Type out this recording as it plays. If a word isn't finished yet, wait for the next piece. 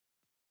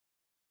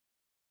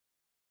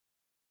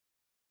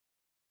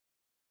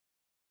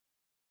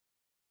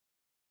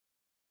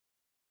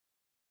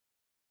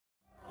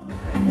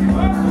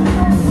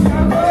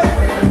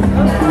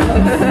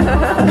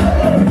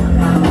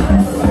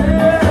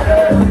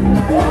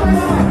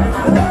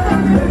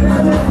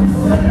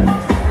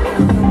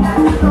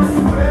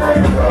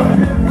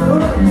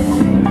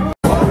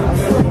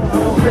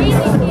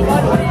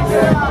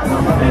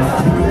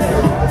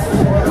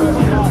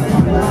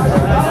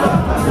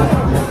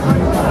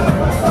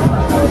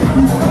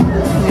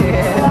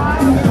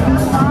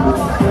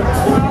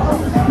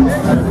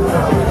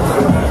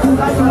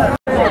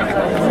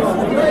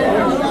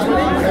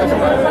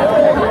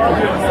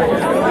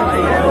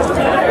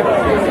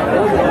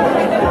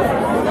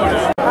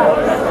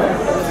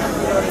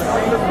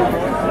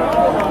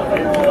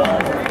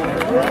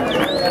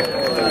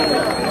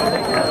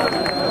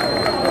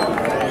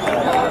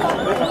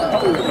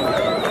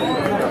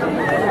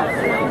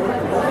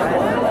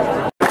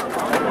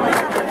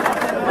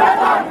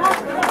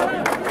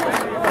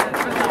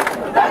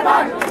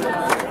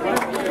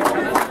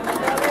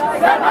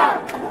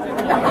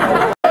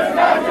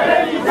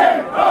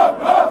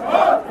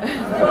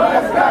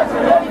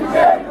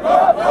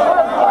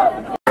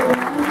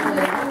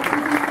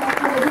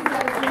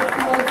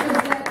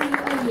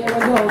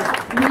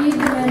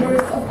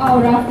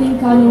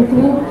Canyon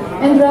Club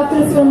and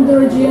rafters from the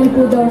region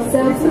put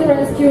ourselves in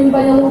rescuing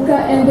Banja Luka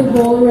and the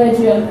whole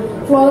region.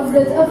 Floods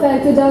that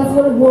affected us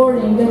were a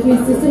warning that we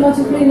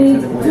systematically need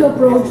to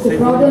approach the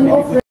problem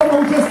of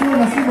učestvuju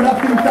na svim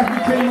rafting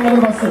takmičenjima na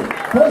Vrbasu.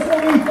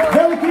 Pozdravim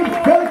velikim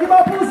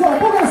aplauzom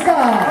Bugarska!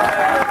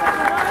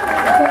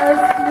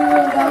 First, we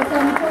will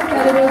welcome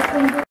competitors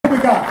from the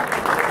Republika.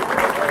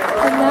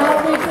 And now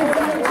we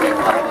present you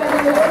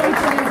competitors from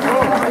Czech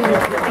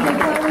Republic. They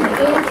carried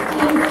 8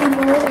 teams in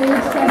all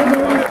age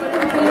categories to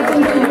compete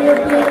in the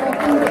European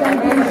Rafting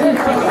Championship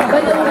by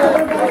the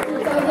October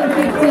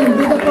 2015.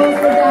 Big applause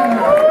for them.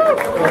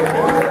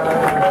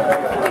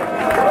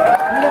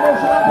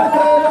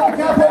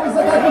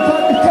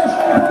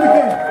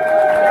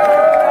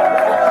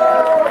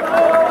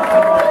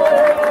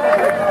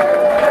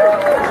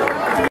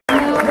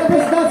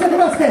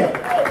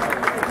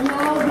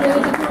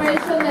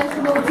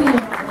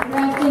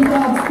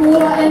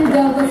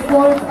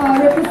 Are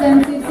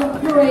representatives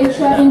of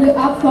Croatia in the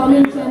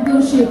upcoming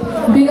championship.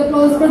 Big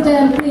applause for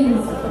them,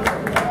 please.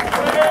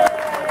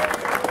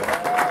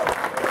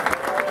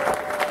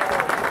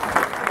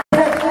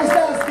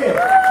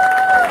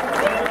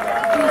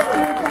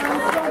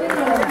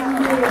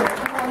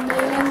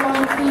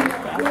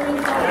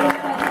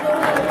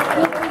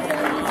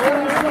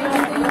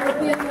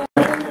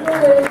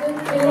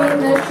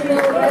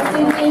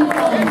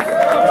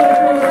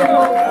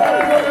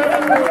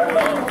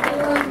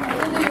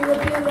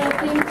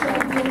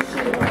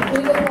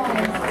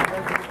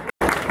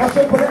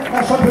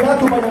 Na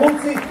šampionatu u Banja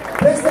Luci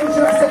predstavit će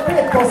nam se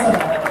 5 posada,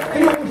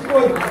 3 u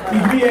muškoj i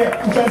 2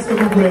 u ženskoj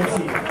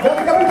konkurenciji.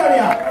 Velika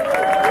Britanija!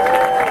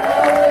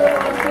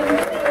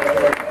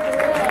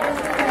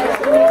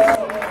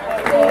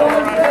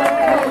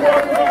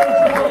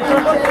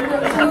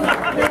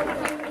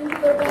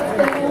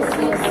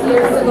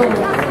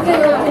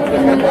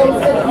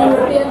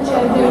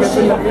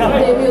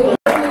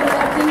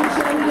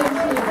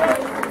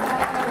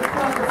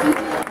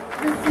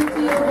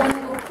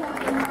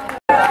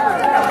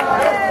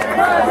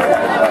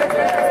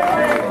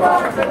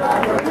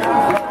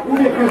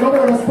 Uvijek je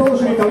dobro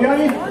raspoloženi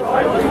Italijani.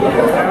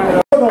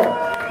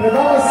 Pred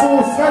vama su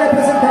sve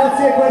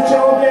reprezentacije koje će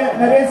ovdje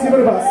na rijeci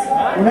Vrbas.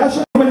 U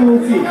našoj Banja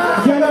Luci.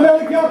 Jedan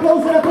veliki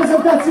aplauz za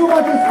reprezentaciju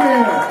Mađarske.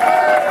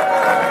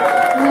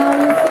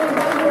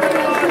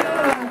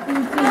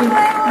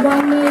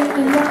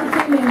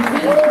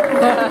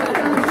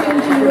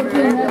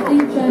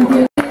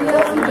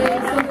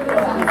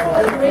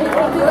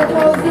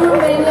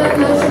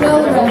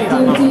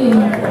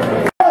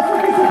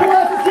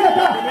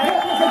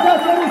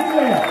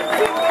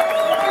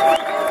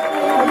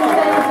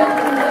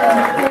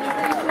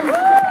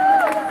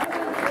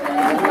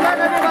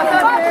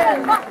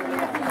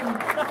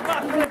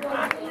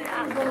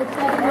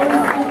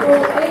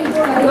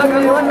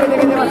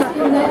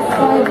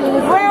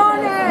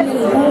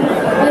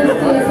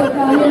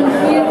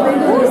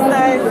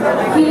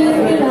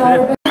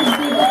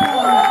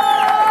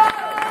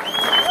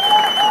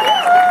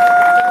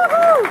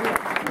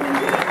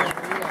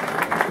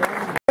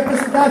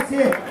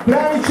 Reprezentacije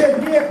branit će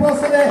 2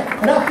 posade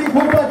Rafting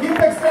kluba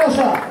Gimpek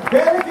Straža.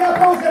 Veliki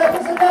aplauz za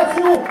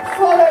reprezentaciju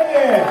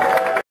Slovenije!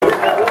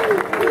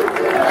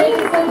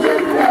 Ladies and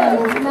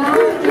gentlemen, now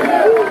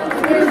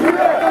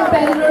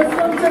competitors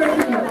from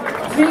Turkey.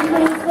 3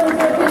 crews from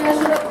Turkey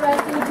national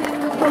rafting team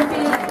will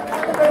compete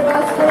on the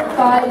bus for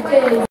 5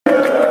 days.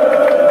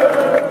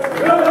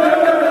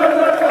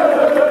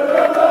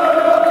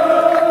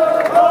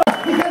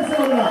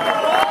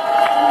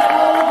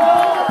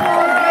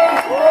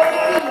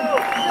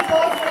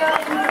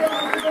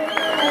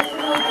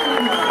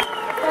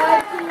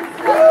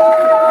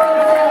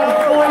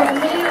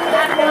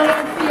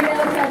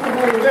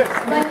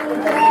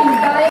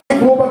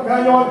 Kluba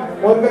Kanjon,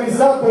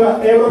 organizatora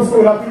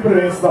Europskog rafting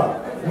prvenstva.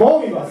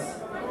 Molim vas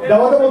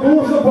da odamo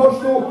dužnu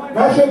poštu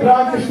našoj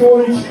Branki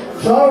Štulić,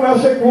 članu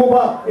našeg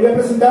kluba i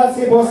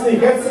reprezentacije Bosne i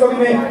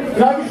Hercegovine,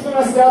 tragično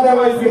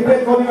nastradala je prije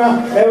 5 godina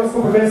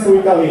Europskog prvenstva u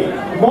Italiji.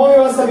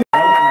 Molim vas da...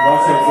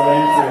 Vaše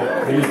ekscelencije,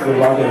 ministru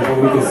vlade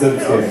Republike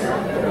Srpske,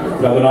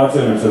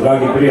 gradonačelniče,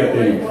 dragi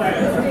prijatelji,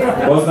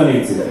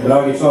 poznanici,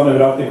 dragi članovi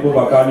Rafting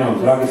kluba Kanjon,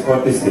 dragi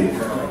sportisti,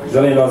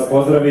 želim da vas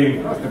pozdravim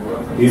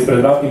ispred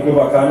Rafting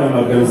kluba Kanjon,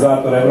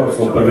 organizatora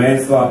Evropskog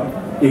prvenstva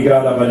i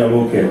grada Banja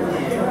Luke.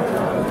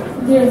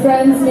 Dear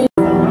friends,